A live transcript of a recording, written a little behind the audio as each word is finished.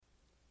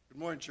Good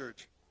morning,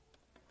 church.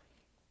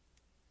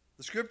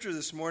 The scripture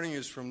this morning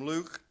is from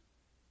Luke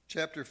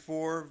chapter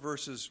 4,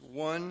 verses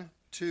 1,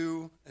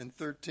 2, and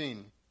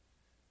 13.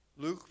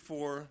 Luke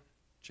 4,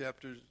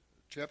 chapter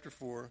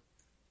 4,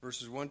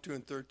 verses 1, 2,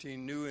 and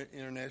 13, New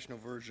International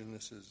Version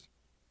this is.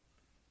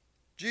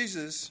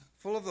 Jesus,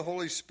 full of the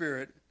Holy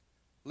Spirit,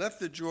 left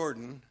the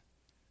Jordan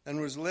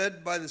and was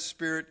led by the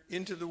Spirit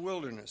into the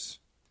wilderness,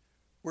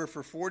 where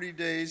for 40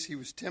 days he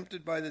was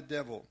tempted by the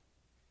devil.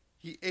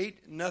 He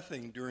ate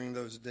nothing during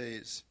those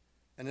days,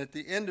 and at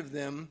the end of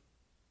them,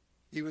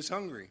 he was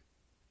hungry.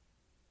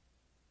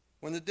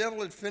 When the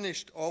devil had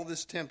finished all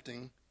this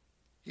tempting,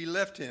 he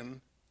left him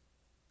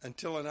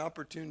until an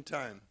opportune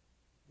time.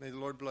 May the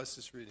Lord bless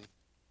this reading.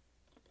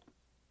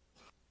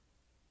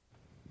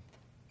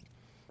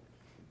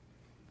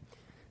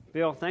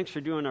 Bill, thanks for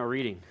doing our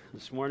reading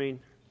this morning.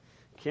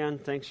 Ken,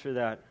 thanks for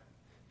that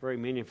very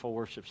meaningful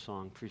worship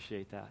song.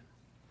 Appreciate that.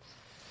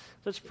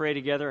 Let's pray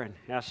together and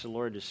ask the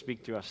Lord to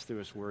speak to us through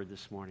His Word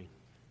this morning.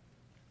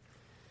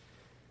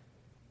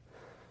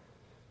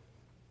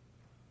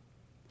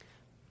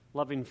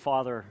 Loving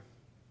Father,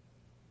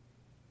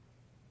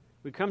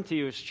 we come to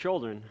You as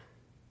children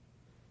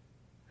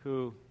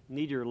who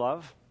need Your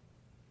love,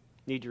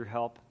 need Your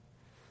help,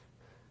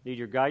 need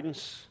Your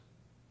guidance,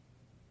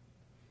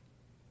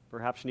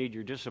 perhaps need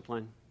Your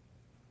discipline,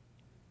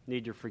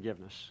 need Your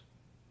forgiveness.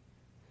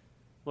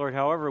 Lord,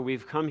 however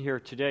we've come here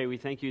today, we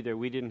thank You that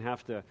we didn't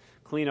have to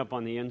clean up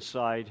on the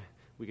inside.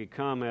 We could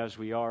come as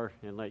we are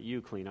and let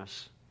You clean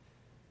us.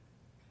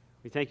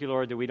 We thank You,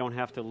 Lord, that we don't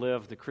have to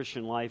live the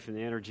Christian life in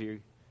the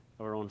energy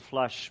of our own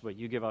flesh, but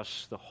You give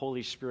us the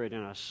Holy Spirit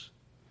in us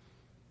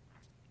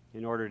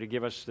in order to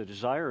give us the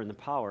desire and the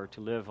power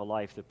to live a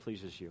life that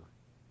pleases You.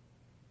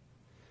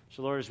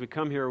 So, Lord, as we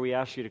come here, we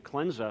ask You to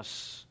cleanse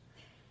us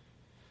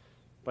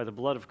by the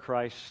blood of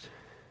Christ,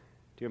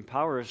 to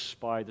empower us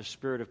by the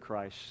Spirit of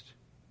Christ,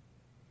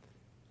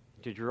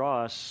 to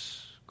draw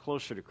us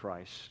closer to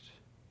Christ,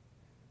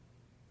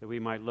 that we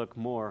might look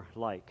more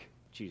like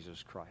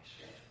Jesus Christ.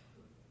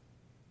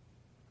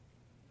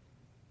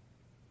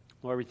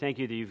 Lord, we thank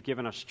You that You've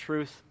given us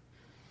truth.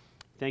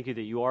 Thank You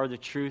that You are the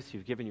truth.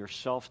 You've given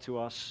Yourself to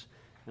us.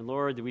 And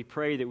Lord, we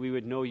pray that we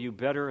would know You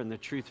better and the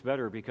truth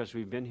better because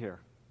we've been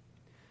here.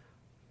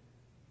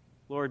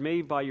 Lord,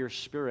 may by Your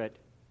Spirit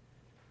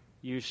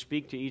You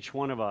speak to each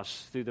one of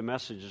us through the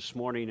message this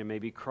morning, and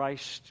maybe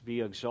Christ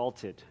be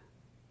exalted.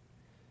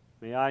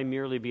 May I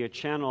merely be a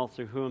channel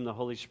through whom the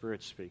Holy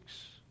Spirit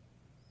speaks.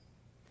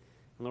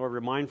 And Lord, we're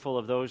mindful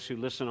of those who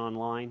listen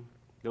online,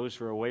 those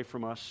who are away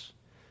from us.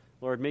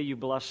 Lord, may You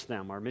bless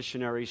them, our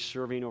missionaries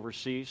serving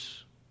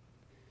overseas,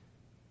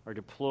 our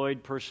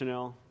deployed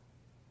personnel,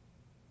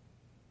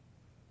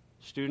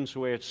 students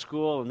away at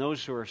school, and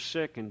those who are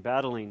sick and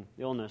battling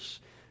illness.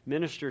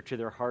 Minister to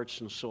their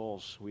hearts and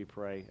souls, we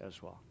pray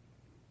as well.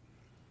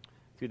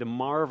 Through the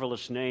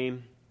marvelous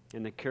name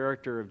and the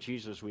character of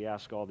Jesus, we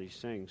ask all these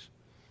things.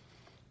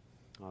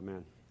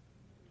 Amen.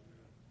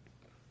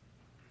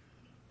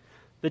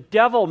 The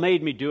devil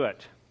made me do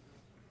it.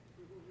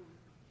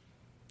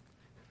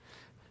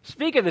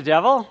 Speak of the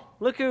devil,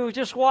 look who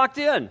just walked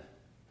in.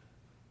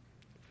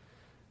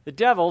 The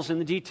devil's in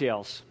the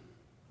details.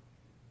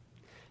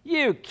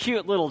 You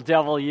cute little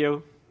devil,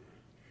 you.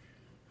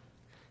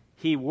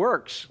 He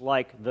works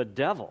like the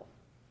devil.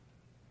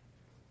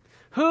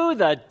 Who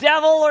the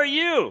devil are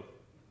you?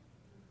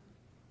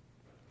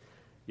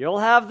 You'll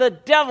have the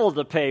devil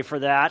to pay for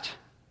that.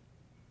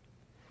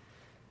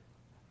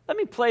 Let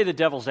me play the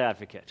devil's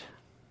advocate.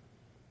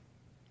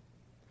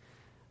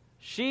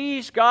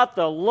 She's got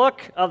the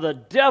look of the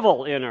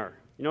devil in her.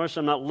 You notice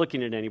I'm not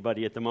looking at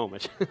anybody at the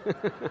moment.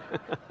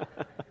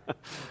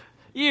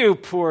 You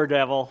poor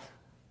devil.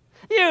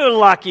 You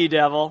lucky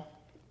devil.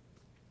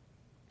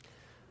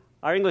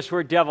 Our English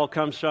word devil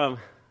comes from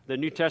the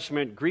New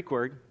Testament Greek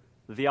word,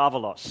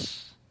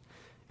 diabolos.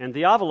 And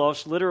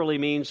diabolos literally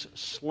means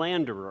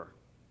slanderer.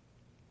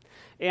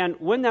 And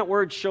when that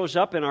word shows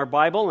up in our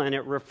Bible and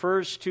it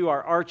refers to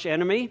our arch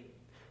enemy,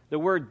 the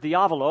word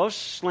diabolos,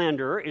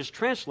 slanderer, is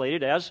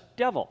translated as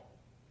devil.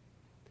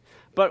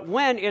 But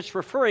when it's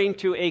referring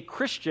to a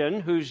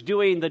Christian who's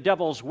doing the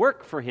devil's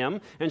work for him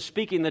and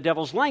speaking the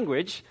devil's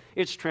language,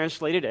 it's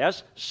translated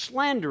as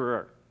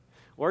slanderer.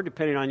 Or,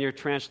 depending on your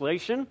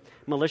translation,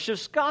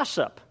 malicious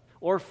gossip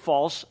or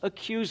false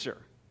accuser.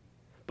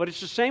 But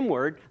it's the same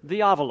word,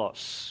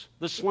 diabolos,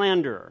 the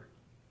slanderer,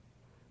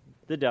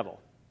 the devil.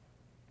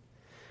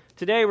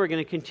 Today we're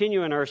going to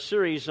continue in our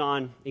series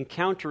on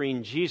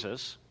encountering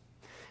Jesus,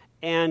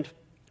 and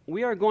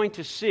we are going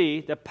to see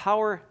the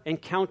power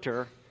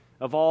encounter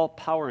of all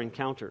power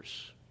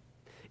encounters.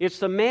 It's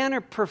the man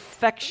of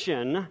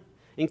perfection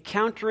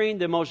encountering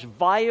the most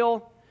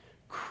vile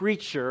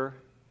creature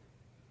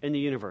in the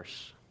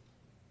universe.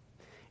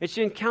 It's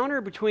the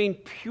encounter between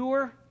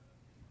pure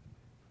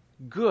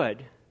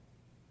good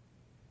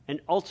and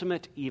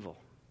ultimate evil.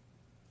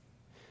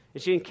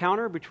 It's the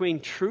encounter between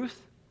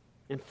truth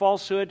and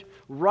falsehood,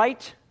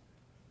 right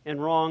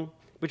and wrong,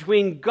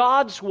 between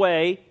God's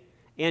way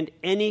and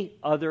any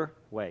other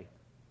way.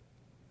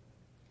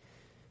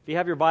 If you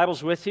have your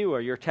Bibles with you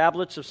or your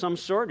tablets of some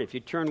sort, if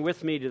you turn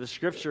with me to the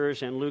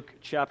Scriptures in Luke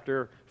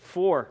chapter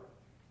 4,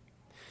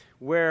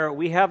 where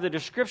we have the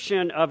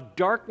description of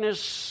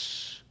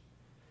darkness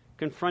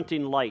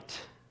confronting light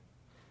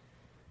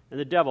and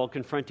the devil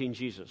confronting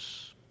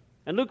Jesus.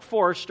 And Luke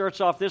 4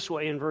 starts off this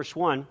way in verse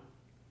 1.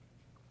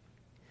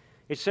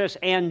 It says,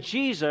 "And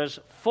Jesus,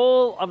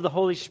 full of the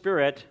Holy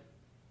Spirit,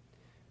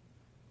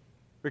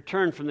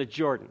 returned from the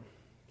Jordan."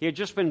 He had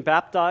just been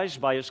baptized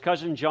by his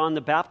cousin John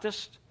the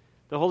Baptist.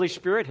 The Holy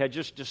Spirit had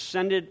just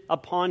descended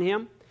upon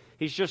him.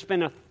 He's just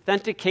been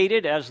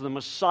authenticated as the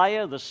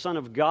Messiah, the Son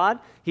of God.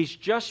 He's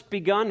just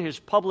begun his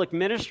public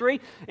ministry,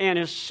 and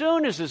as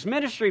soon as his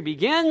ministry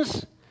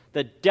begins,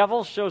 the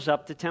devil shows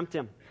up to tempt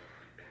him.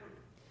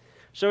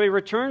 So he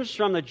returns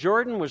from the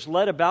Jordan, was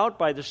led about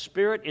by the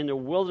Spirit in the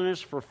wilderness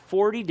for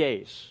 40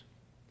 days,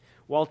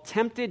 while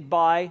tempted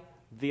by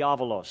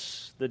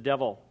Diabolos, the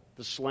devil,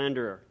 the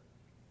slanderer.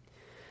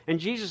 And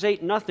Jesus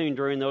ate nothing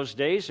during those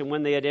days, and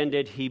when they had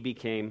ended, he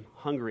became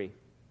hungry.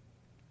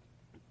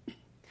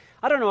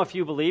 I don't know if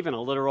you believe in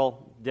a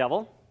literal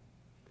devil.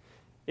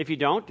 If you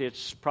don't,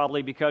 it's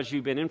probably because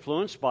you've been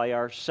influenced by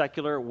our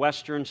secular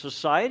Western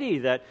society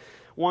that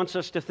wants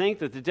us to think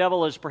that the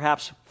devil is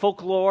perhaps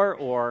folklore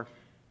or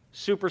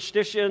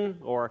superstition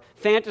or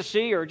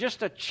fantasy or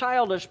just a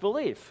childish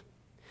belief.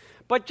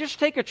 But just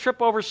take a trip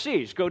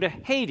overseas. Go to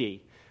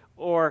Haiti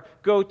or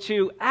go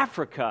to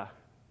Africa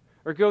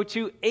or go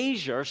to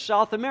Asia or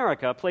South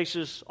America,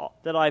 places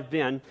that I've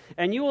been,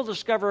 and you will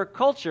discover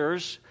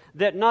cultures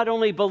that not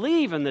only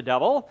believe in the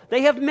devil,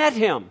 they have met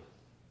him.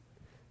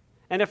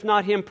 And if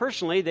not him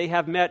personally, they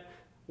have met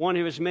one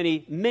of his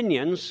many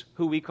minions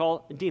who we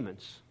call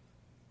demons.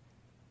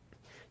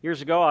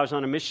 Years ago, I was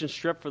on a mission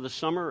trip for the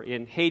summer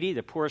in Haiti,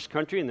 the poorest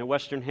country in the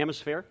Western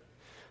Hemisphere.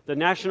 The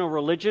national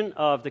religion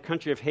of the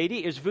country of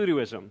Haiti is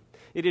voodooism.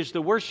 It is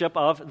the worship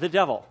of the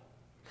devil.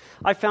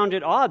 I found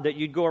it odd that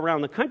you'd go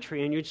around the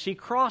country and you'd see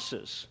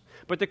crosses.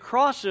 But the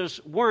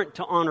crosses weren't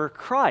to honor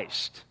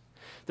Christ.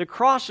 The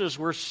crosses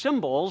were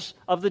symbols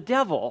of the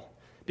devil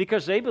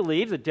because they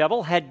believed the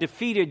devil had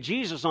defeated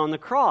Jesus on the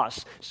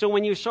cross. So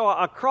when you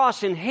saw a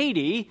cross in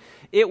Haiti,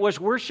 it was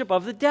worship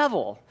of the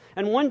devil.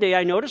 And one day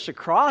I noticed a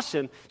cross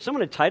and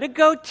someone had tied a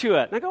goat to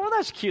it. And I go, well,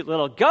 that's a cute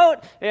little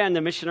goat. And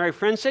the missionary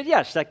friend said,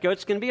 yes, that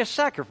goat's going to be a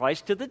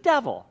sacrifice to the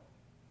devil.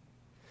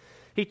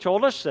 He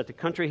told us that the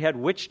country had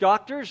witch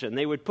doctors and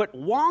they would put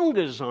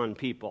wangas on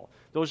people.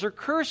 Those are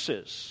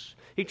curses.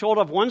 He told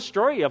of one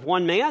story of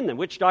one man, the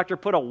witch doctor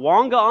put a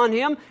wanga on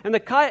him, and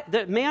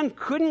the man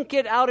couldn't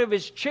get out of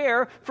his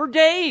chair for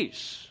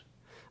days.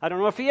 I don't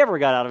know if he ever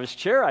got out of his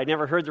chair. I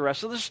never heard the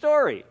rest of the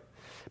story.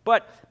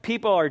 But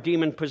people are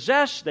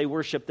demon-possessed. They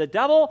worship the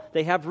devil.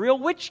 They have real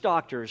witch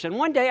doctors. And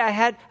one day I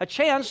had a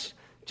chance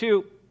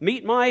to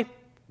meet my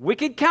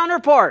wicked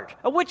counterpart,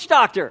 a witch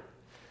doctor.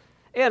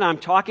 And I'm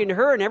talking to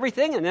her and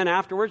everything, and then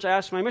afterwards I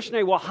asked my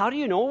missionary, well, how do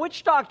you know a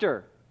witch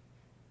doctor?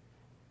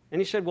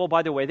 And he said, well,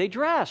 by the way they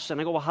dress. And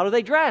I go, well, how do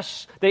they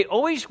dress? They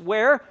always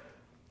wear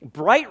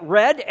bright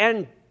red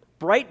and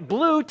bright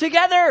blue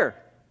together.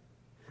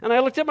 And I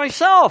looked at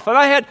myself, and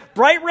I had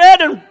bright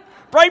red and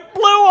bright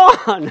blue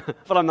on.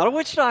 But I'm not a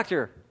witch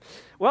doctor.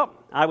 Well,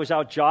 I was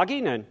out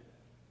jogging and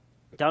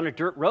down a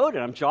dirt road,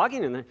 and I'm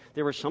jogging, and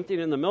there was something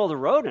in the middle of the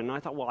road, and I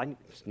thought, well, I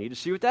just need to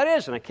see what that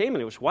is. And I came,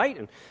 and it was white,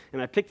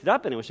 and I picked it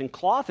up, and it was in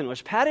cloth, and it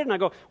was padded, and I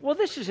go, well,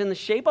 this is in the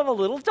shape of a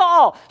little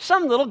doll.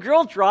 Some little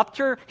girl dropped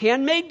her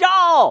handmade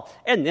doll,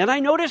 and then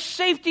I noticed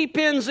safety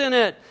pins in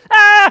it.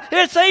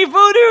 It's a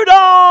voodoo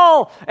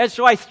doll! And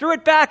so I threw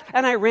it back,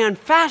 and I ran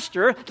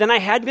faster than I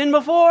had been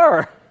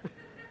before.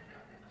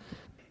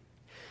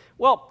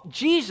 Well,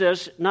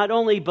 Jesus not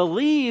only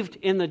believed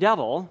in the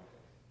devil,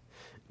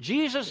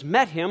 Jesus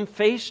met him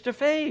face to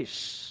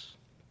face.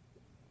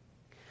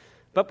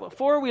 But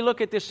before we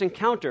look at this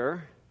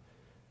encounter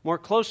more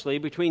closely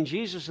between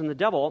Jesus and the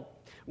devil,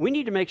 we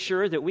need to make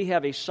sure that we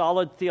have a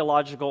solid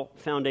theological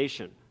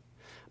foundation.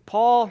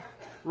 Paul,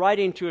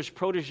 writing to his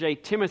protege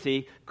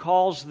Timothy,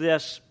 calls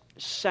this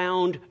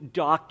sound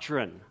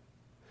doctrine.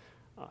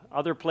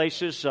 Other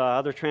places,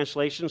 other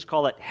translations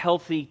call it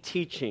healthy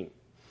teaching.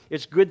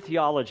 It's good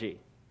theology.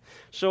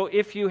 So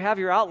if you have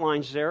your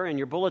outlines there in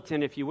your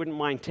bulletin, if you wouldn't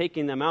mind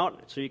taking them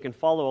out so you can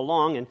follow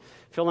along and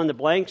fill in the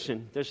blanks,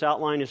 and this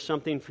outline is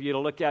something for you to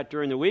look at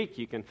during the week.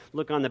 You can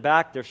look on the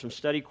back. There's some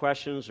study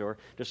questions or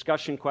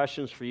discussion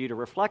questions for you to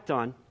reflect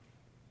on.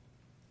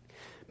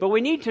 But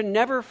we need to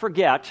never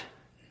forget,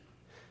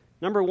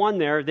 number one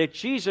there, that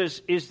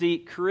Jesus is the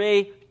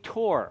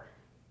creator.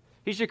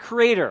 He's the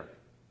creator.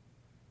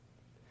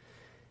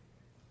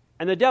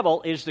 And the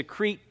devil is the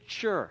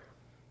creature.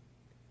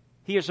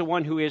 He is the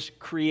one who is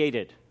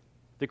created,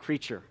 the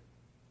creature.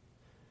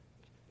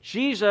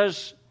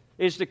 Jesus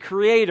is the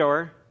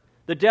creator.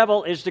 The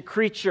devil is the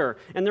creature.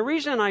 And the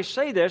reason I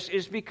say this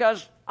is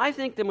because I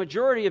think the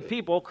majority of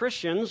people,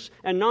 Christians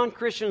and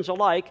non-Christians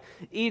alike,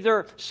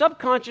 either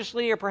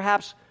subconsciously or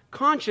perhaps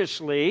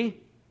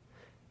consciously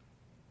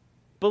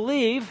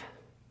believe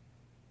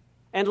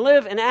and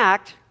live and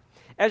act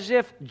as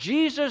if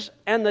Jesus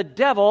and the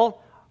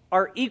devil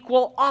are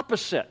equal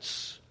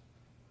opposites,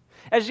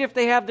 as if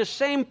they have the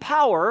same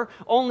power,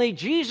 only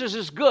Jesus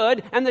is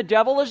good and the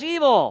devil is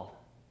evil.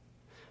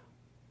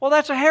 Well,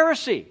 that's a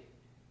heresy.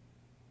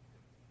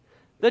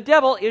 The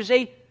devil is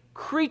a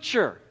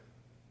creature.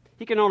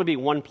 He can only be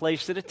one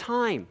place at a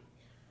time.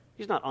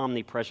 He's not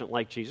omnipresent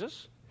like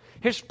Jesus.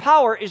 His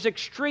power is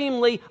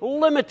extremely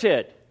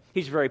limited.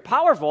 He's very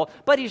powerful,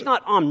 but he's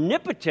not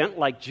omnipotent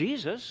like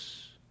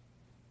Jesus.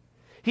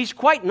 He's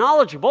quite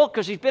knowledgeable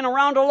because he's been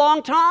around a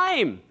long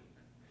time.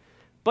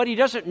 But he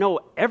doesn't know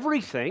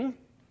everything.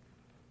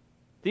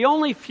 The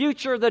only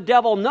future the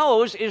devil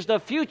knows is the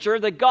future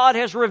that God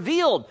has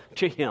revealed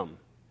to him.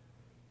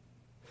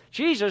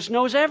 Jesus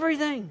knows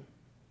everything.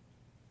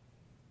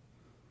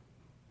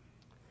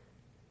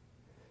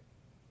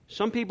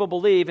 Some people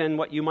believe in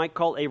what you might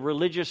call a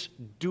religious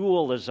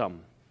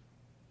dualism.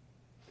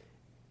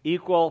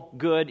 Equal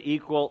good,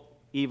 equal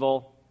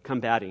evil,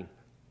 combating.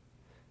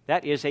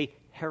 That is a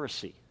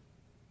heresy.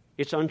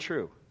 It's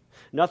untrue.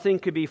 Nothing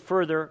could be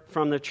further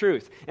from the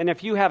truth. And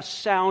if you have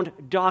sound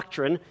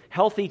doctrine,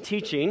 healthy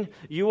teaching,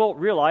 you will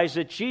realize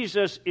that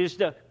Jesus is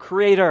the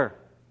creator.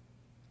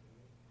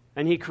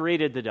 And he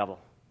created the devil.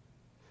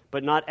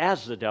 But not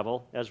as the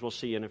devil, as we'll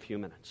see in a few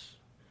minutes.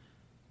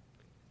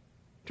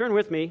 Turn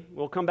with me.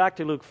 We'll come back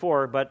to Luke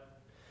 4, but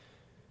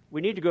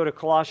we need to go to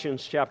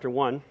Colossians chapter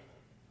 1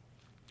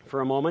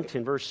 for a moment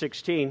in verse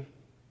 16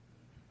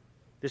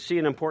 to see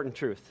an important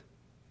truth.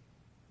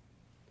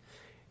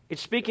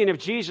 It's speaking of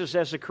Jesus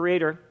as the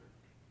creator.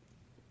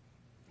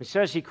 It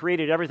says he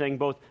created everything,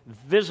 both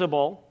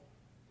visible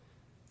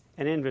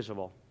and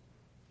invisible.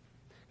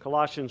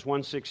 Colossians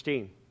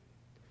 1:16.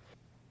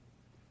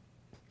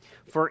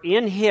 For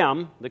in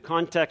him, the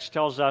context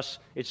tells us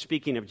it's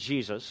speaking of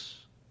Jesus.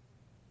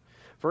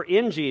 For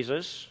in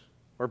Jesus,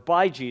 or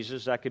by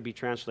Jesus, that could be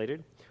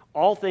translated,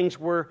 all things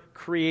were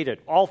created,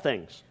 all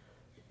things,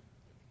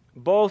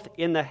 both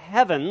in the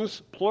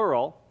heavens,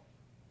 plural,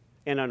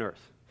 and on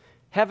earth.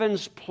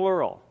 Heavens,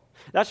 plural.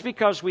 That's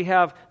because we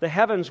have the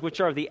heavens,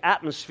 which are the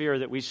atmosphere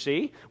that we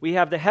see. We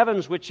have the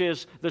heavens, which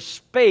is the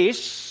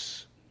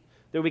space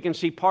that we can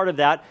see part of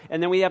that.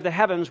 And then we have the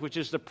heavens, which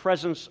is the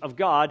presence of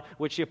God,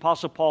 which the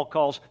Apostle Paul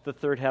calls the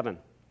third heaven.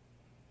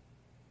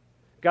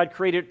 God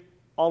created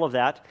all of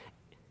that.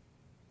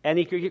 And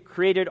he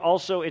created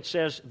also, it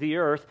says, the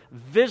earth,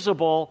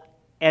 visible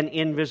and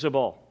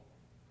invisible.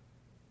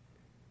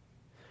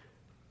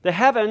 The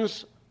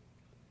heavens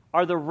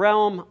are the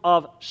realm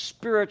of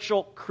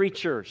spiritual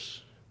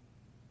creatures.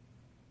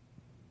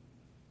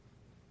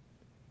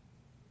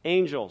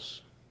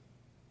 Angels,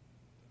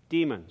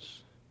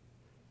 demons,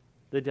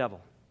 the devil.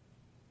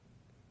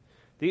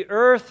 The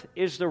earth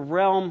is the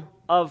realm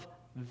of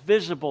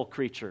visible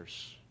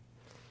creatures,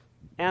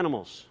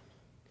 animals,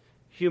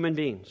 human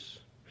beings.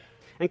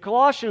 And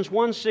Colossians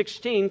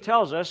 1:16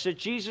 tells us that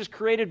Jesus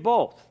created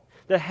both.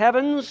 The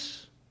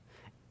heavens,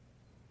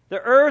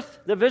 the earth,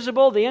 the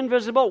visible, the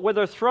invisible,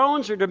 whether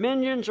thrones or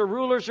dominions or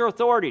rulers or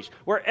authorities.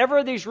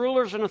 Wherever these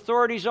rulers and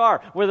authorities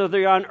are, whether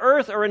they're on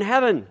earth or in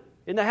heaven,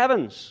 in the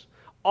heavens,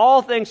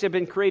 all things have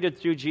been created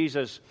through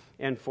Jesus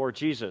and for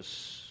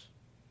Jesus.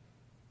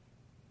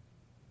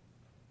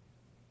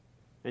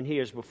 And he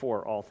is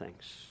before all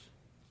things,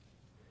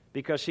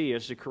 because he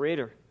is the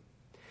creator.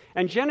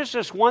 And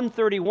Genesis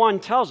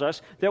 1:31 tells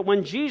us that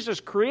when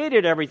Jesus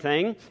created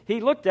everything, he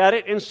looked at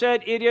it and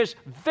said, it is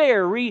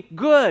very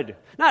good.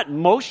 Not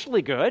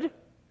mostly good.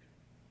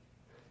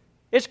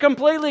 It's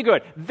completely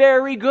good.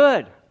 Very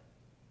good.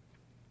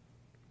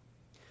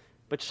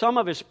 But some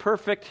of his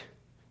perfect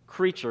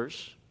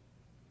creatures,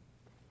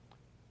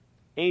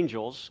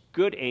 angels,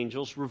 good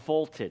angels,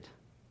 revolted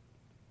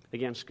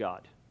against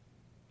God.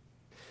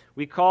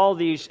 We call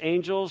these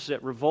angels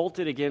that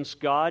revolted against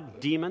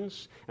God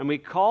demons, and we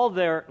call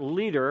their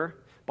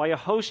leader by a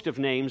host of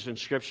names in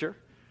Scripture.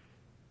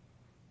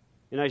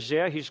 In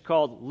Isaiah, he's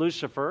called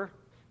Lucifer,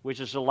 which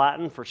is the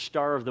Latin for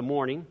star of the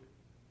morning.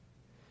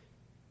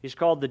 He's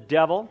called the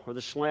devil, or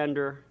the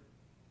slanderer.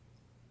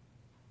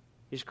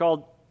 He's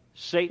called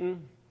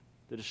Satan,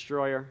 the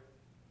destroyer.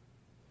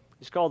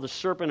 He's called the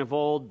serpent of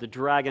old, the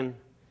dragon,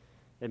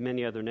 and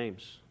many other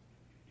names.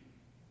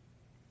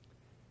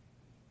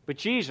 But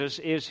Jesus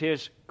is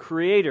his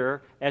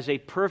creator as a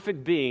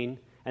perfect being,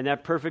 and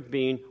that perfect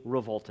being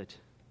revolted.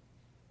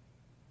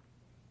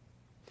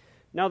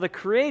 Now the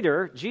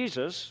creator,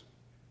 Jesus,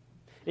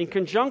 in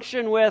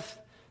conjunction with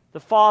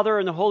the Father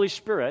and the Holy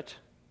Spirit,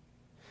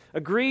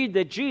 agreed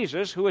that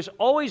Jesus, who has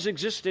always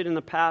existed in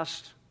the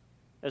past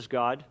as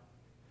God,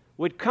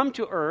 would come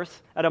to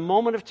earth at a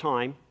moment of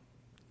time,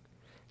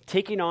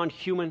 taking on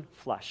human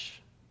flesh.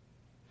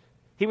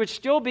 He would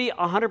still be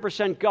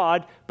 100%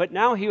 God, but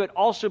now he would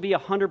also be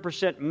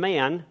 100%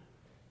 man,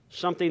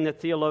 something that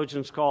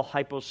theologians call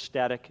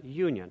hypostatic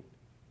union.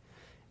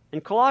 In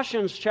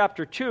Colossians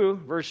chapter 2,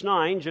 verse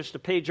 9, just a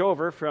page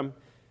over from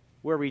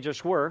where we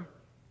just were,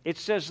 it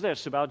says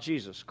this about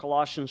Jesus,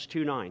 Colossians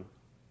 2:9.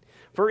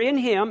 For in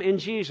him, in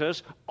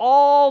Jesus,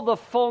 all the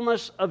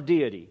fullness of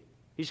deity,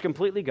 he's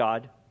completely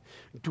God,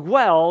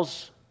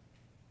 dwells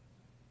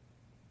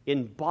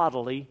in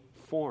bodily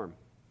form.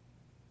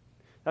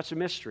 That's a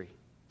mystery.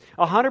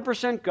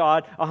 100%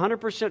 God,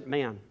 100%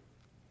 man.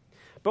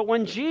 But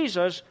when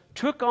Jesus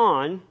took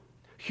on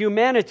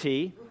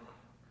humanity,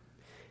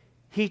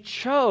 he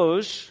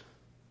chose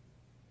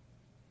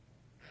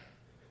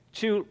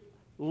to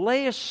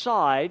lay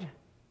aside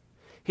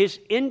his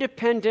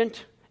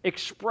independent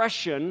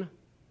expression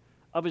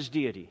of his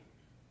deity.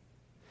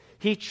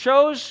 He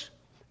chose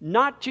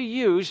not to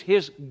use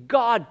his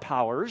God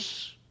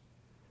powers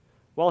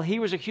while he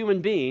was a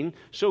human being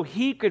so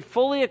he could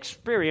fully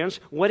experience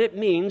what it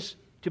means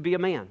to be a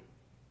man.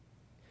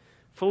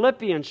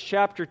 Philippians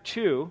chapter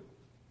 2,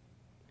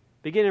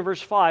 beginning in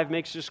verse 5,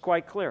 makes this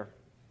quite clear.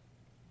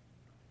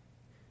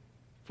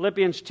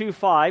 Philippians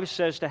 2:5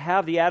 says to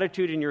have the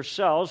attitude in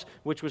yourselves,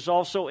 which was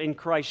also in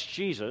Christ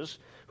Jesus,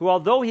 who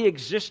although he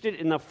existed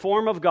in the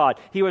form of God,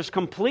 he was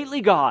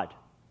completely God.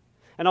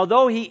 And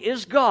although he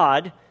is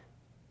God,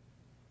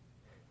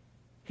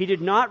 he did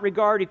not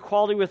regard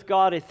equality with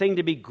God a thing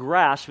to be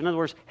grasped, in other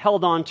words,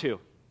 held on to,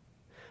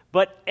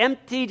 but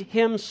emptied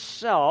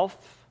himself,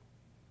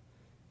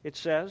 it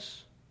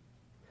says,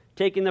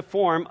 taking the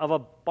form of a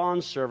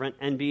bondservant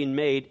and being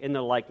made in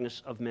the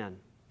likeness of men.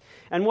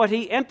 And what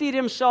he emptied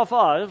himself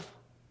of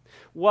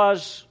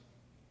was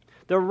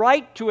the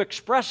right to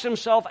express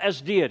himself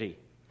as deity.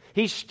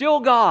 He's still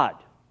God.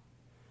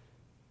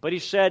 But he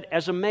said,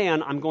 as a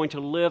man, I'm going to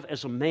live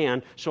as a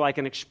man so I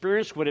can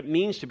experience what it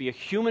means to be a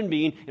human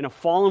being in a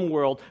fallen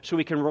world so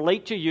he can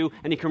relate to you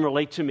and he can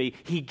relate to me.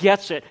 He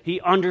gets it. He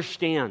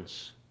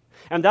understands.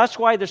 And that's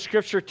why the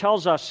Scripture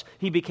tells us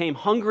he became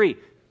hungry.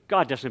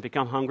 God doesn't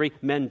become hungry.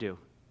 Men do.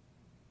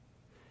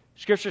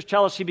 Scriptures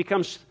tell us he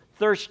becomes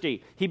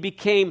thirsty. He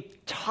became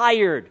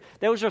tired.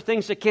 Those are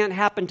things that can't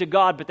happen to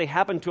God, but they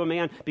happen to a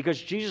man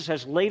because Jesus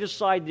has laid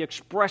aside the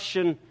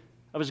expression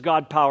of his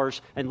God powers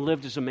and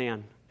lived as a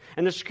man.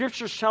 And the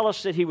Scriptures tell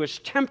us that he was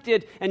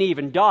tempted and he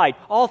even died.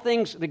 All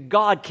things that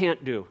God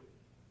can't do,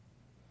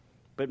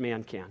 but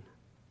man can.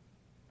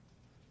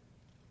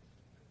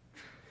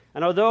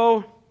 And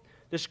although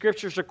the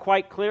Scriptures are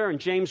quite clear in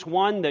James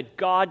 1 that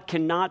God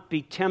cannot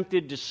be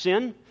tempted to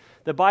sin,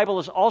 the Bible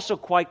is also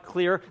quite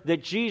clear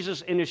that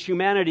Jesus in his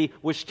humanity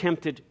was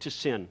tempted to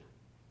sin.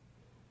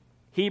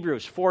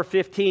 Hebrews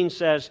 4:15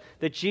 says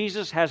that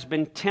Jesus has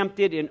been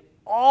tempted in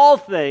all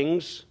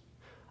things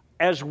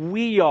as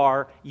we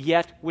are,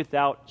 yet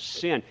without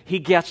sin. He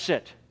gets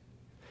it.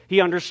 He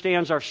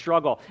understands our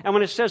struggle. And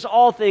when it says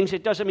all things,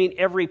 it doesn't mean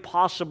every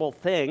possible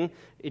thing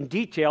in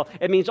detail.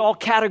 It means all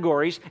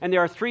categories, and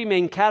there are three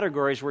main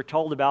categories we're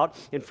told about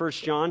in 1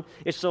 John.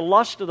 It's the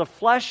lust of the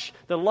flesh,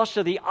 the lust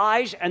of the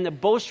eyes, and the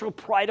boastful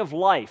pride of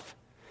life.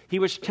 He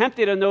was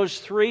tempted in those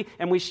three,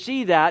 and we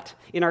see that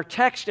in our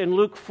text in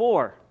Luke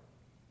 4.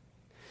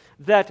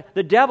 That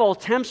the devil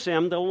tempts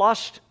him, the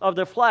lust of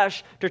the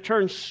flesh, to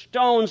turn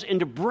stones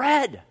into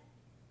bread.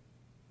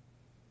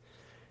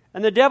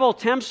 And the devil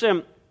tempts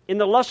him in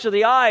the lust of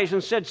the eyes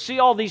and said, see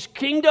all these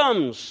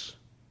kingdoms.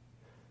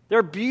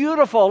 They're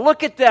beautiful.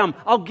 Look at them.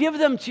 I'll give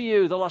them to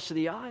you, the lust of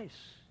the eyes.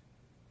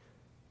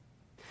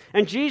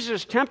 And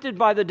Jesus, tempted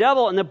by the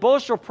devil in the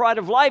boastful pride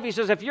of life, he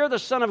says, if you're the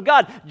Son of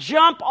God,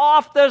 jump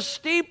off the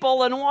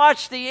steeple and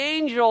watch the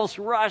angels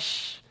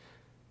rush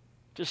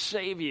to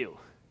save you.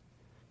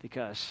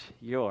 Because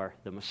you're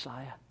the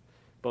Messiah.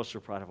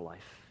 Boastful pride of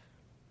life.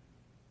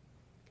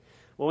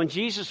 Well, when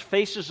Jesus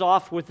faces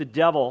off with the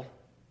devil,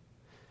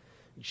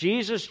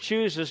 Jesus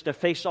chooses to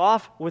face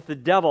off with the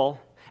devil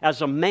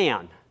as a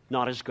man,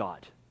 not as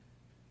God.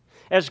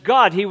 As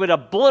God, he would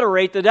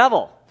obliterate the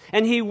devil.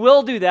 And he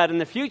will do that in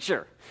the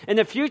future. In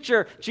the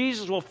future,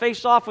 Jesus will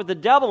face off with the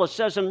devil, it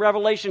says in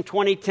Revelation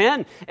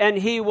 20:10, and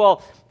he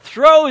will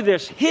throw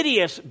this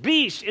hideous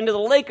beast into the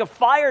lake of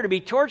fire to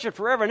be tortured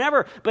forever and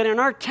ever. But in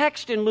our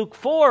text in Luke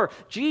 4,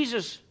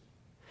 Jesus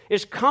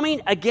is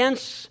coming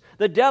against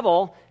the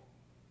devil,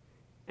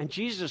 and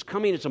Jesus is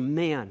coming as a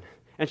man.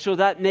 And so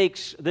that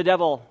makes the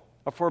devil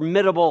a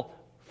formidable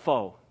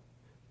foe.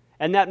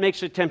 And that makes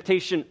the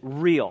temptation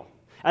real.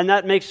 And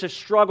that makes the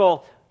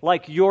struggle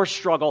like your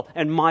struggle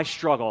and my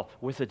struggle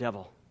with the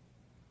devil.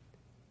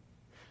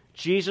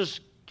 Jesus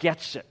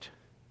gets it.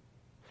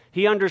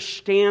 He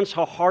understands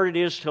how hard it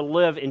is to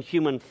live in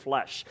human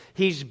flesh.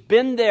 He's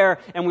been there,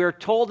 and we are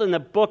told in the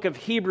book of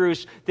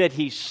Hebrews that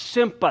he's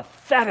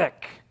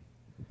sympathetic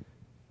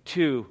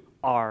to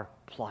our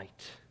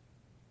plight.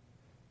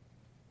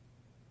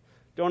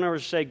 Don't ever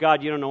say,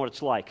 God, you don't know what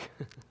it's like.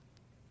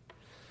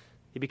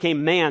 He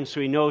became man,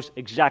 so he knows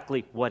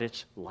exactly what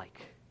it's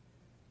like.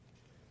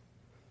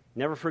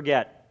 Never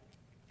forget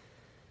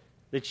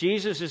that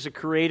Jesus is the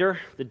creator,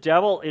 the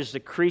devil is the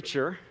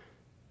creature,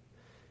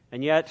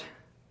 and yet,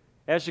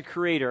 as a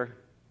creator,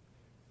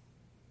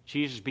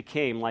 Jesus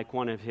became like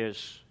one of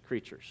his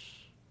creatures.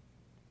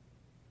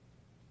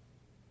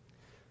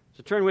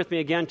 So turn with me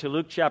again to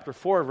Luke chapter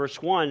 4, verse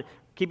 1,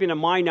 keeping in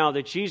mind now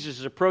that Jesus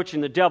is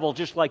approaching the devil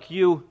just like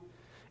you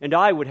and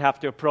I would have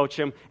to approach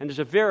him, and there's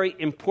a very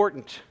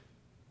important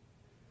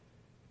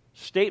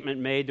statement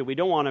made that we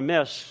don't want to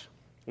miss.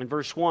 In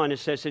verse 1, it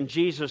says, "And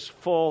Jesus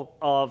full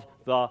of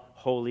the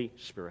Holy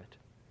Spirit."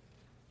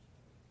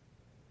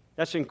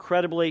 That's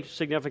incredibly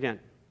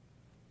significant.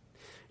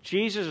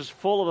 Jesus is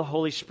full of the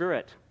Holy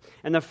Spirit.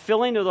 And the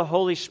filling of the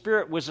Holy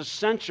Spirit was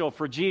essential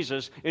for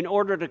Jesus in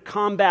order to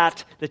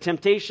combat the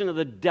temptation of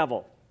the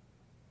devil,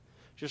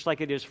 just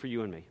like it is for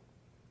you and me.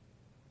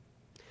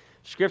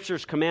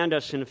 Scriptures command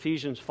us in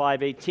Ephesians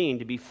 5:18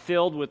 to be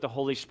filled with the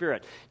Holy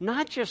Spirit,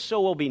 not just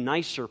so we'll be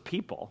nicer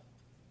people,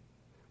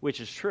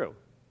 which is true,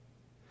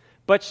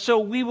 but so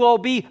we will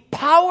be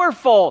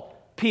powerful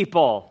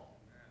people.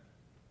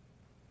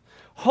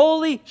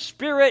 Holy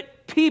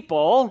Spirit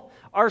people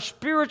are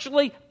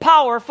spiritually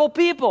powerful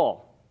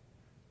people.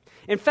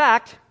 In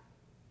fact,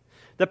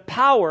 the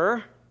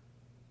power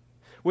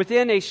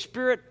within a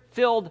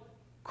Spirit-filled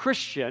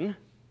Christian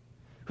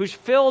who's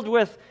filled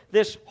with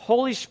this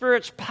Holy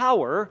Spirit's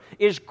power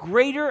is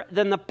greater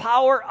than the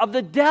power of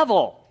the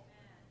devil.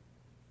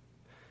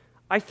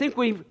 I think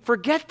we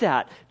forget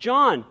that.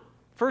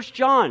 1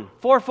 John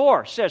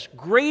 4:4 says,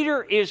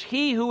 "Greater is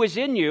he who is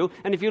in you."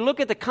 And if you look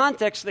at the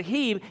context, the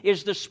he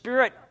is the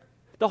Spirit,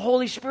 the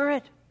Holy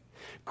Spirit.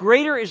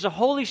 Greater is the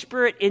Holy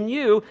Spirit in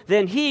you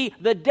than he,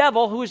 the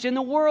devil, who is in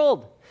the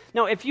world.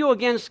 Now, if you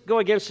go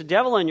against the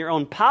devil in your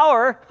own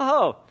power,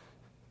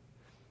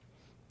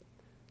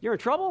 you're in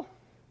trouble.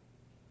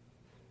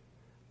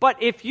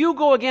 But if you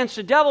go against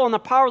the devil and the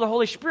power of the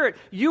Holy Spirit,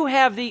 you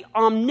have the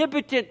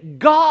omnipotent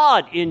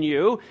God in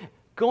you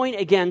going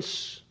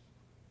against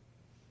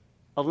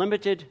a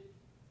limited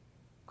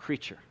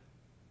creature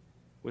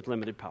with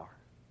limited power.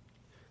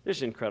 This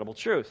is incredible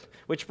truth,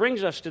 which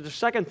brings us to the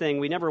second thing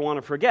we never want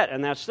to forget,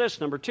 and that's this,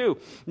 number 2.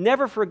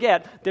 Never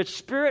forget that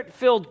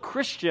Spirit-filled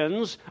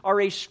Christians are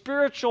a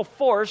spiritual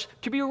force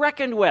to be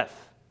reckoned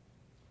with.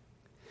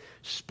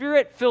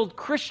 Spirit-filled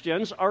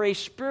Christians are a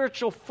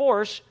spiritual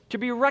force to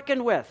be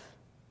reckoned with.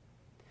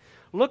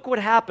 Look what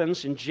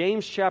happens in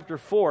James chapter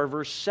 4,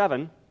 verse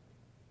 7,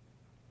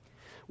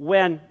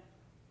 when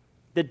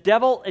the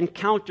devil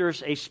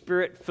encounters a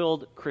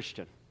Spirit-filled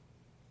Christian.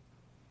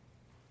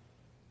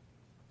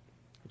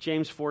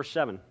 James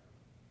 4:7.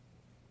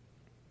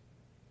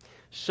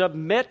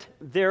 "Submit,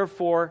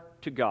 therefore,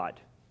 to God."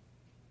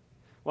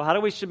 Well, how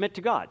do we submit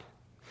to God?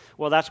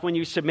 Well, that's when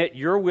you submit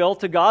your will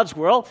to God's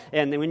will.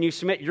 And when you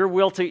submit your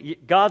will to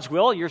God's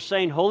will, you're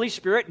saying, "Holy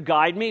Spirit,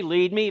 guide me,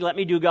 lead me, let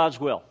me do God's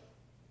will."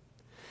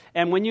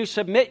 And when you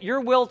submit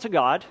your will to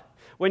God,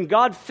 when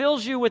God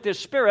fills you with His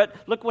Spirit,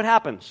 look what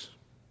happens.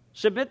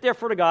 "Submit,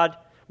 therefore, to God,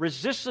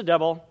 resist the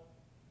devil,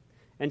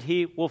 and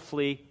he will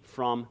flee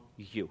from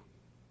you."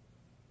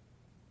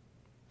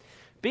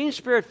 Being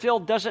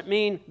Spirit-filled doesn't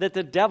mean that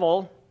the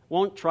devil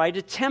won't try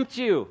to tempt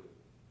you.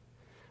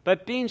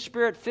 But being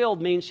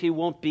Spirit-filled means he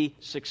won't be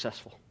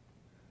successful.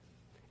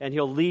 And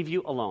he'll leave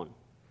you alone.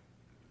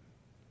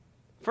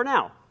 For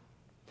now.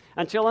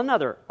 Until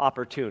another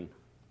opportune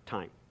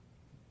time.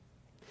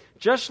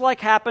 Just like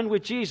happened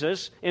with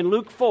Jesus in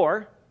Luke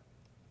 4,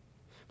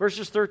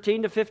 verses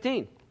 13 to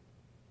 15.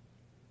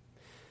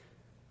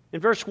 In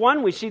verse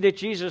 1, we see that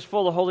Jesus is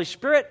full of the Holy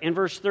Spirit. In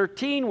verse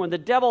 13, when the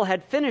devil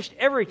had finished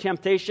every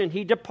temptation,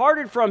 he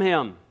departed from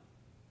him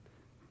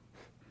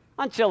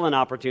until an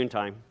opportune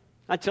time,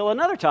 until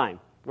another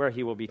time where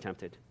he will be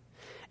tempted.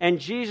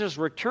 And Jesus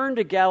returned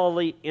to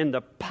Galilee in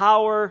the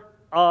power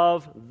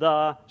of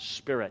the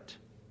Spirit.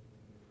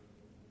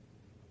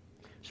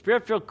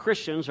 Spirit-filled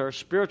Christians are a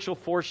spiritual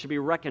force to be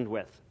reckoned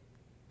with.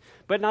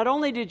 But not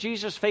only did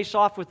Jesus face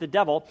off with the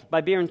devil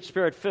by being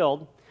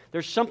Spirit-filled,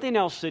 there's something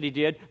else that he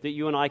did that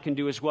you and I can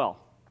do as well.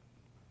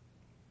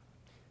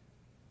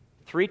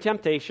 3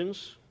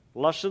 temptations: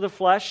 lust of the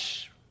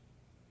flesh,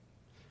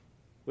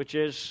 which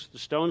is the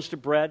stones to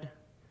bread;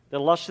 the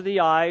lust of the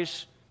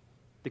eyes,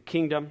 the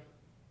kingdom;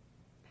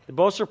 the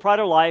boastful pride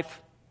of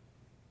life,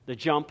 the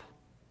jump.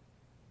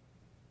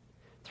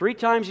 3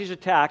 times he's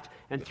attacked,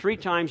 and 3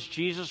 times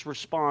Jesus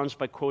responds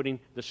by quoting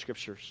the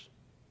Scriptures.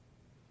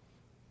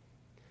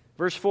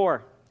 Verse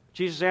 4.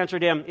 Jesus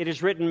answered him, "It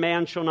is written,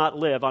 man shall not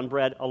live on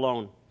bread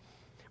alone."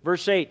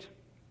 Verse 8,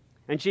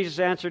 and Jesus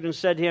answered and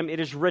said to him, "It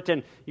is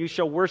written, you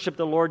shall worship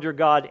the Lord your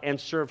God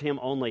and serve him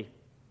only."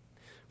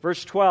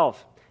 Verse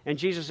 12, and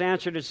Jesus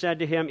answered and said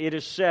to him, "It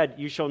is said,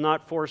 you shall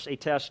not force a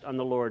test on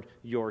the Lord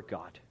your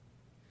God."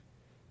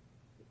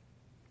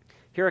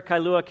 Here at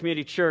Kailua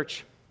Community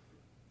Church,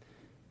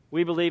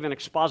 we believe in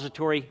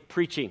expository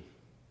preaching.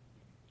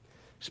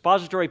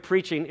 Expository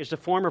preaching is the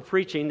form of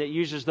preaching that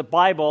uses the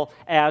Bible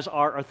as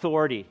our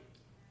authority.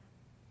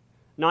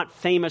 Not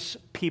famous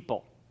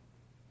people,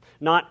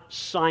 not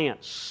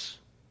science,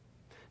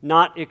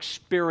 not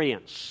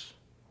experience,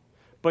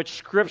 but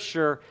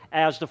Scripture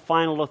as the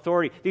final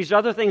authority. These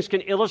other things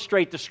can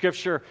illustrate the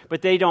Scripture,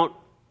 but they don't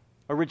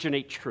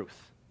originate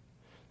truth.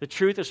 The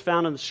truth is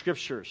found in the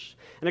Scriptures.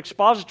 And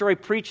expository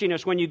preaching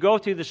is when you go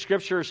through the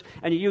Scriptures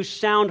and you use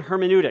sound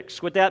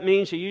hermeneutics. What that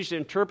means, you use an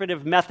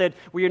interpretive method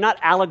where you're not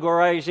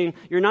allegorizing,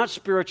 you're not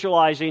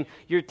spiritualizing,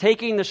 you're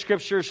taking the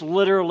Scriptures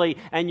literally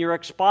and you're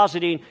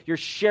expositing, you're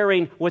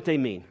sharing what they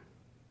mean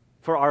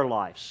for our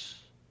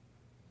lives.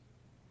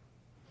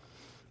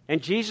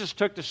 And Jesus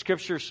took the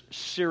Scriptures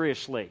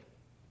seriously.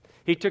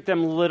 He took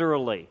them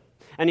literally,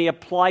 and he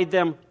applied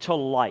them to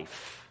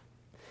life.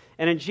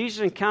 And in Jesus'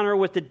 encounter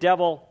with the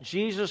devil,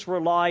 Jesus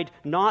relied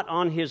not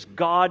on his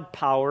God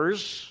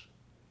powers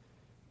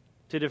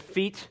to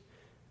defeat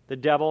the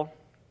devil.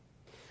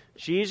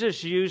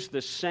 Jesus used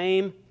the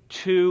same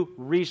two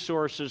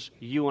resources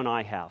you and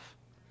I have.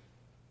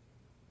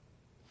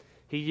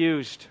 He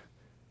used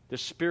the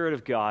Spirit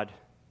of God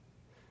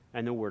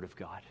and the Word of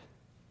God.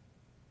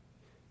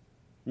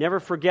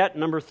 Never forget,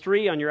 number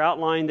 3 on your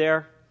outline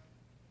there,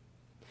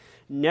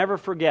 never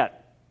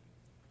forget,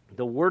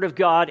 the Word of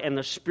God and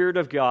the Spirit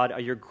of God are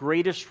your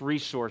greatest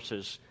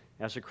resources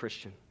as a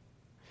Christian.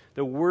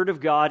 The Word of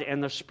God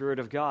and the Spirit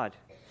of God.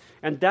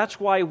 And that's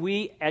why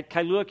we at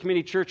Kailua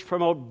Community Church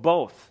promote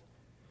both.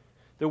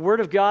 The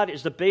Word of God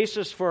is the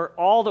basis for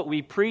all that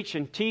we preach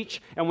and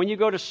teach. And when you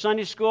go to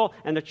Sunday school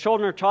and the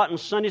children are taught in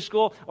Sunday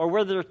school, or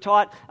whether they're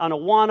taught on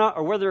Awana,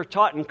 or whether they're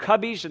taught in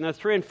Cubbies and they're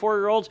 3- and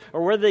 4-year-olds,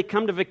 or whether they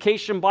come to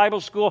Vacation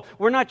Bible School,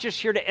 we're not just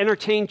here to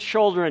entertain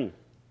children.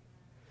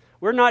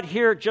 We're not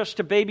here just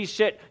to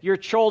babysit your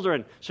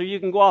children so you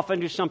can go off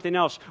and do something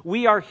else.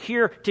 We are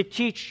here to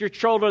teach your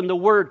children the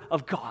Word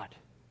of God.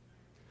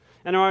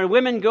 And when our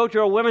women go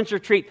to a women's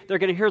retreat, they're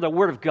going to hear the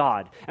Word of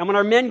God. And when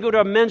our men go to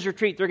a men's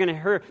retreat, they're going to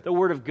hear the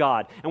Word of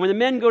God. And when the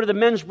men go to the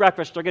men's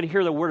breakfast, they're going to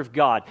hear the Word of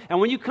God. And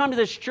when you come to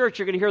this church,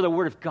 you're going to hear the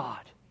Word of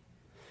God.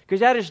 Because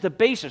that is the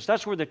basis.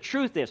 That's where the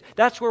truth is.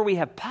 That's where we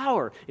have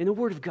power, in the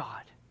Word of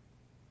God.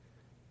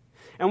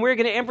 And we're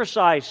going to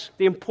emphasize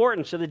the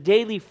importance of the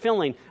daily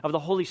filling of the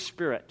Holy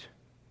Spirit.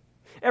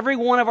 Every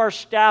one of our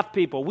staff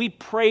people, we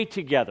pray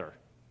together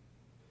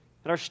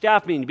at our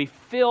staff meeting to be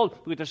filled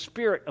with the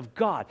Spirit of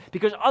God,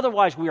 because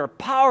otherwise we are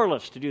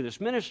powerless to do this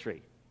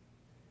ministry.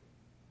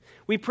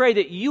 We pray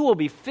that you will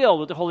be filled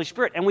with the Holy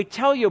Spirit, and we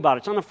tell you about it.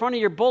 It's on the front of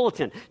your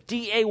bulletin,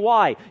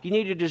 DAY. You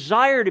need a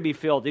desire to be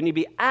filled. You need to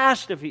be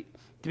asked to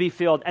be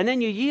filled, and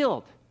then you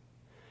yield.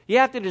 You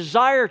have to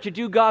desire to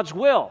do God's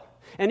will.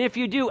 And if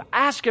you do,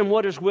 ask Him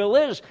what His will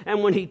is.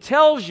 And when He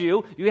tells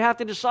you, you have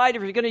to decide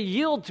if you're going to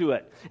yield to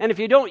it. And if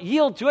you don't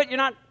yield to it, you're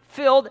not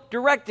filled,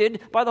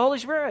 directed by the Holy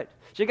Spirit.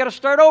 So you've got to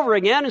start over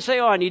again and say,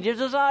 I need your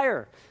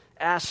desire.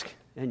 Ask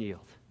and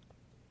yield.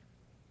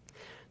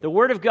 The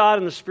Word of God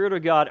and the Spirit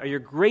of God are your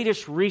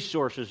greatest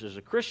resources as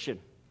a Christian.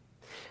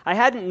 I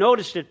hadn't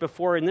noticed it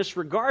before in this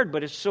regard,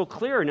 but it's so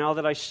clear now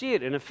that I see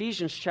it in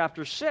Ephesians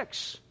chapter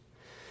 6.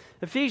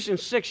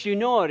 Ephesians 6, you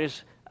know it,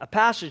 is a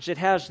passage that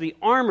has the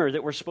armor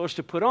that we're supposed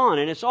to put on,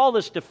 and it's all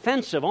this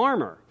defensive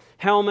armor.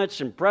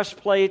 Helmets and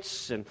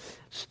breastplates and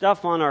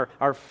stuff on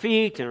our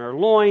feet and our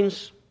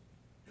loins.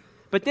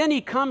 But then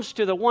he comes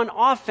to the one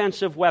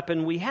offensive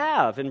weapon we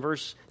have in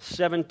verse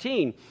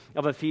 17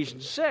 of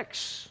Ephesians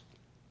 6.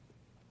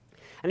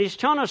 And he's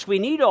telling us we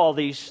need all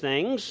these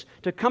things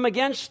to come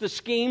against the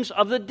schemes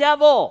of the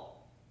devil.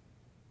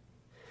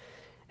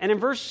 And in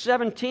verse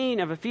 17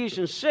 of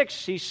Ephesians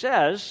 6, he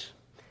says,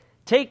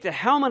 take the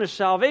helmet of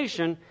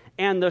salvation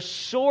and the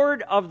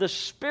sword of the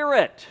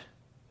Spirit.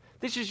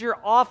 This is your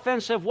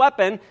offensive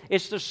weapon.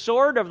 It's the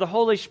sword of the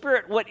Holy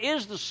Spirit. What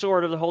is the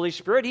sword of the Holy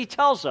Spirit? He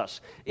tells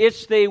us.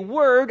 It's the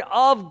Word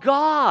of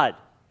God.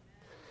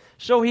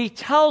 So he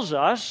tells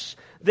us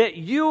that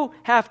you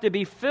have to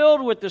be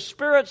filled with the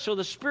Spirit so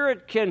the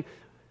Spirit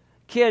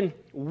can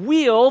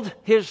wield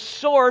His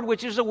sword,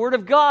 which is the Word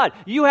of God.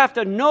 You have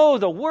to know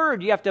the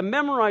Word. You have to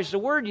memorize the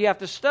Word. You have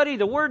to study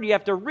the Word. You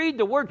have to read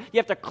the Word. You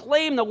have to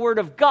claim the Word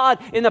of God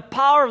in the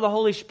power of the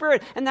Holy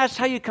Spirit. And that's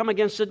how you come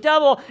against the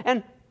devil.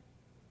 And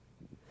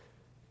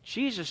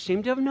Jesus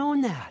seemed to have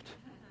known that.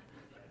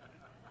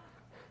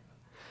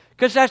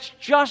 Because that's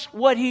just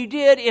what He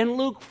did in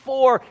Luke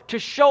 4 to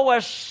show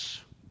us.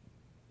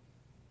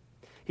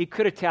 He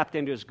could have tapped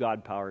into His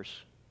God powers.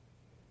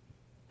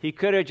 He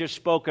could have just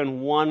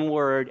spoken one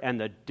word and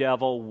the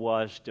devil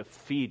was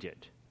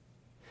defeated.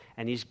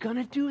 And He's going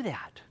to do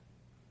that.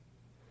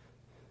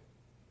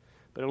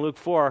 But in Luke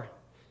 4,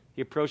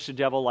 He approached the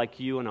devil like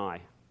you and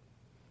I,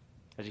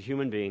 as a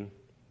human being,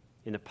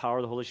 in the power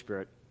of the Holy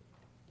Spirit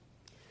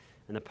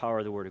and the power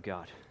of the Word of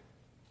God.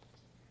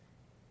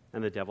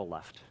 And the devil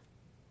left.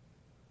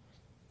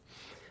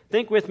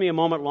 Think with me a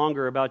moment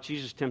longer about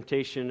Jesus'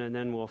 temptation, and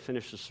then we'll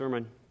finish the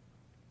sermon.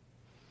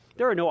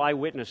 There are no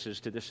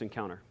eyewitnesses to this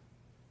encounter.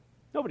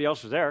 Nobody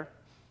else was there.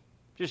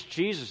 Just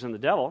Jesus and the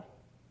devil.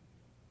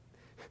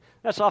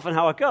 That's often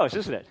how it goes,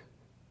 isn't it?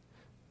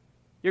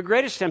 Your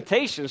greatest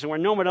temptations are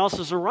when no one else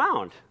is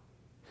around.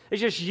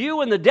 It's just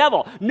you and the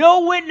devil.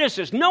 No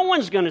witnesses. No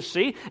one's going to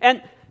see.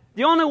 And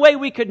the only way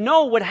we could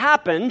know what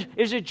happened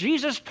is that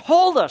Jesus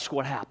told us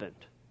what happened.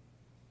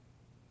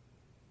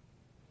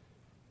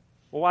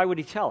 Well, why would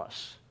He tell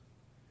us?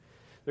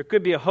 There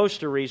could be a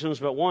host of reasons,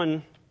 but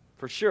one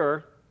for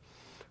sure,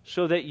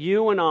 so that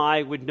you and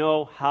I would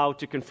know how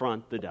to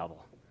confront the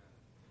devil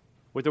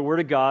with the Word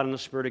of God and the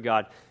Spirit of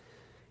God.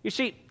 You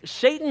see,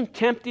 Satan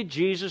tempted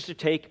Jesus to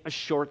take a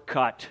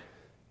shortcut.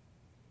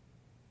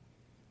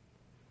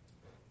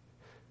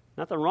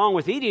 Nothing wrong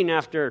with eating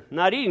after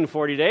not eating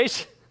 40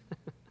 days.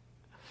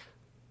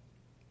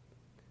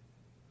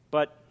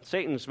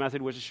 Satan's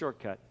method was a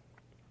shortcut.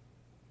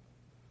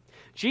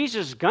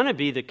 Jesus is going to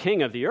be the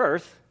king of the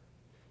earth.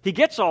 He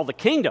gets all the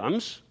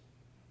kingdoms.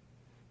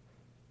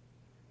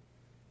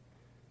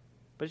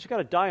 But he's got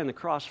to die on the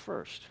cross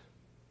first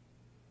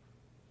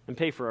and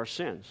pay for our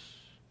sins.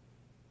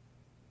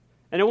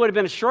 And it would have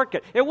been a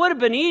shortcut. It would have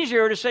been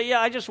easier to say,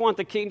 I just want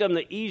the kingdom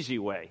the easy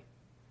way.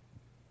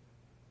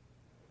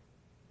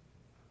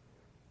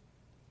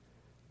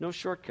 No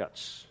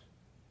shortcuts.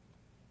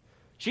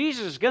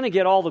 Jesus is going to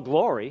get all the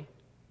glory,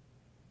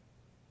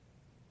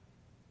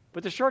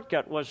 but the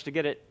shortcut was to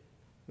get it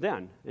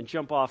then and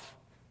jump off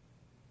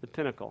the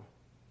pinnacle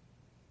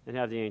and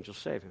have the angels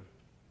save him.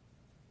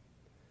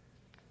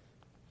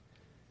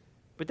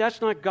 But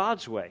that's not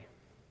God's way.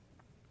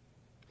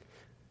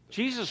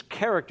 Jesus'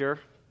 character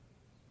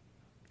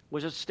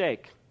was at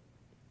stake,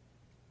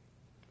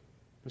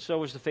 and so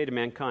was the fate of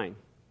mankind.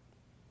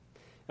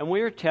 And when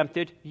you're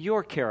tempted,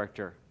 your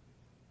character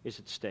is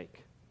at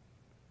stake.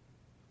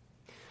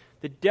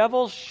 The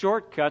devil's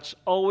shortcuts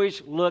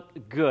always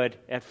look good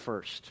at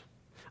first.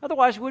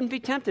 Otherwise, we wouldn't be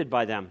tempted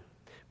by them.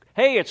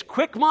 Hey, it's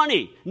quick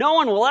money. No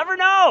one will ever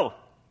know.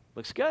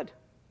 Looks good.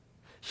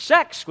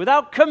 Sex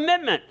without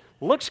commitment.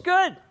 Looks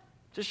good.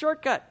 It's a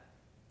shortcut.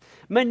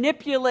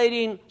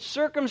 Manipulating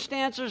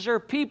circumstances or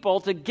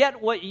people to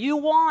get what you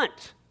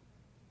want.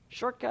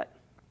 Shortcut.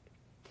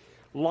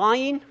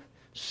 Lying,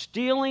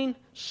 stealing,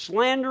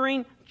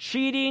 slandering,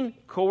 cheating,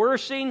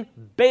 coercing,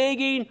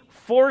 begging,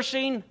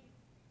 forcing,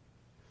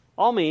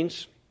 all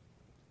means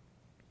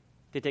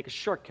they take a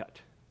shortcut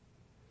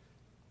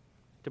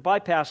to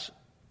bypass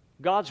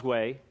God's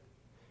way,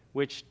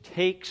 which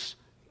takes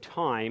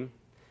time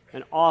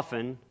and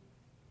often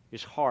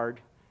is hard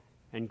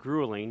and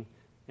grueling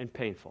and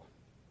painful,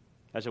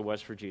 as it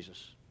was for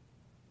Jesus.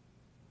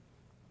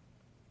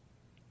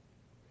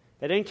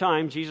 At any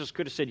time, Jesus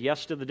could have said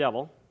yes to the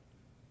devil,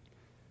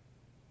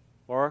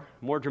 or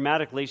more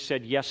dramatically,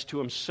 said yes to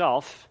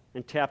himself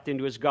and tapped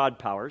into his God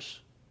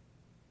powers.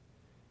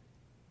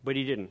 But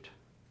he didn't.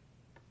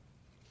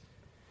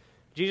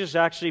 Jesus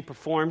actually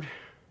performed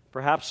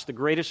perhaps the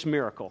greatest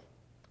miracle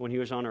when he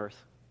was on earth.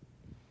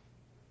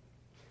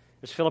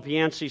 As Philip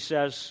Yancey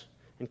says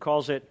and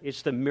calls it,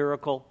 it's the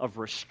miracle of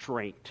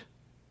restraint.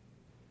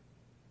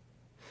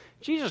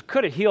 Jesus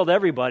could have healed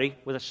everybody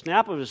with a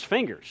snap of his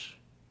fingers.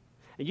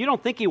 And you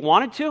don't think he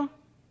wanted to?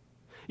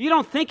 You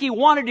don't think he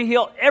wanted to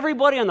heal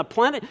everybody on the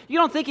planet? You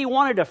don't think he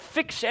wanted to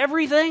fix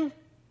everything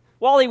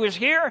while he was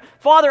here?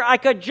 Father, I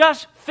could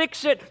just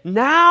fix it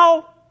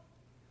now.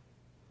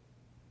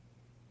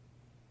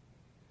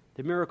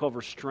 The miracle of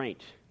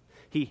restraint.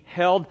 He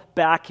held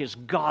back his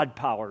God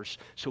powers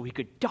so he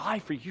could die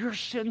for your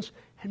sins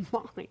and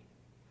mine.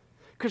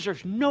 Because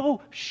there's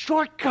no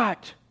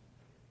shortcut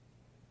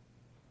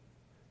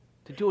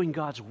to doing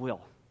God's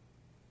will.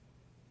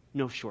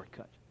 No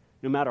shortcut,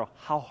 no matter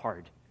how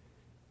hard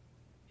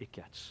it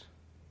gets.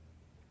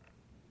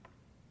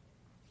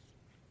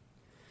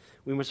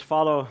 We must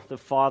follow the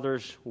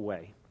Father's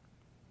way.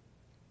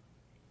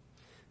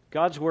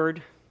 God's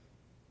Word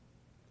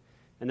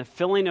and the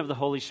filling of the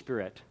Holy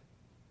Spirit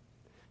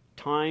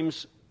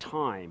times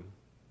time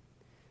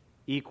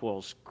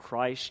equals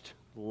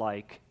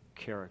Christ-like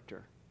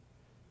character.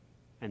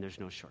 And there's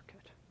no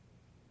shortcut.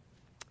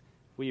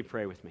 Will you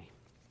pray with me?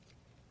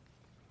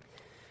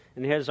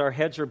 And as our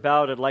heads are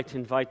bowed, I'd like to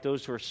invite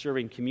those who are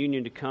serving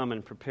communion to come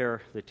and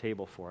prepare the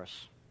table for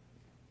us.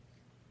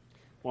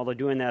 While they're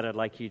doing that, I'd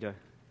like you to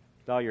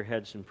bow your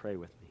heads and pray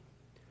with me.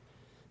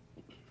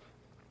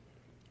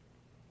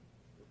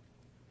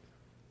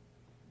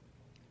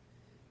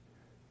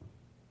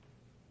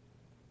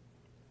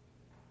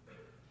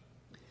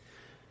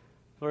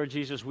 Lord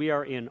Jesus, we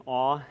are in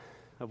awe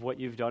of what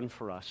you've done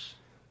for us.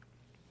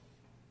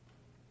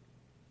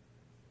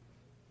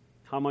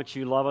 How much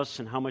you love us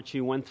and how much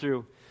you went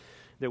through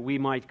that we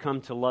might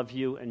come to love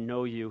you and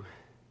know you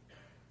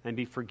and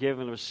be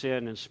forgiven of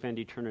sin and spend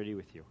eternity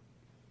with you.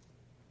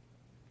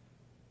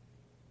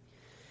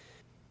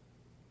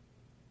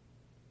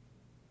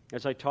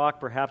 As I talk,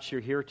 perhaps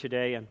you're here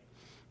today and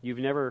you've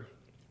never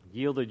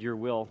yielded your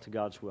will to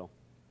God's will.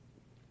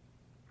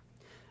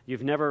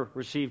 You've never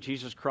received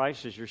Jesus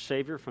Christ as your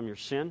Savior from your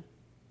sin.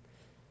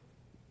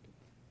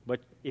 But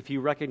if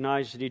you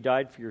recognize that He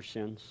died for your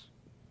sins,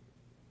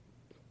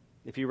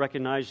 if you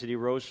recognize that He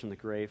rose from the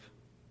grave,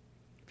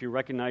 if you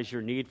recognize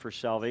your need for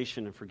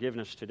salvation and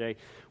forgiveness today,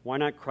 why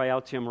not cry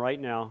out to Him right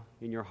now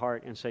in your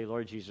heart and say,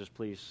 Lord Jesus,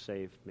 please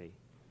save me.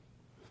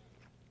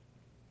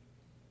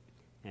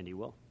 And He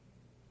will.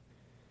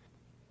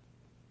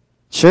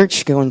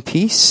 Church, go in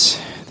peace.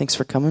 Thanks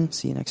for coming.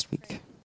 See you next week.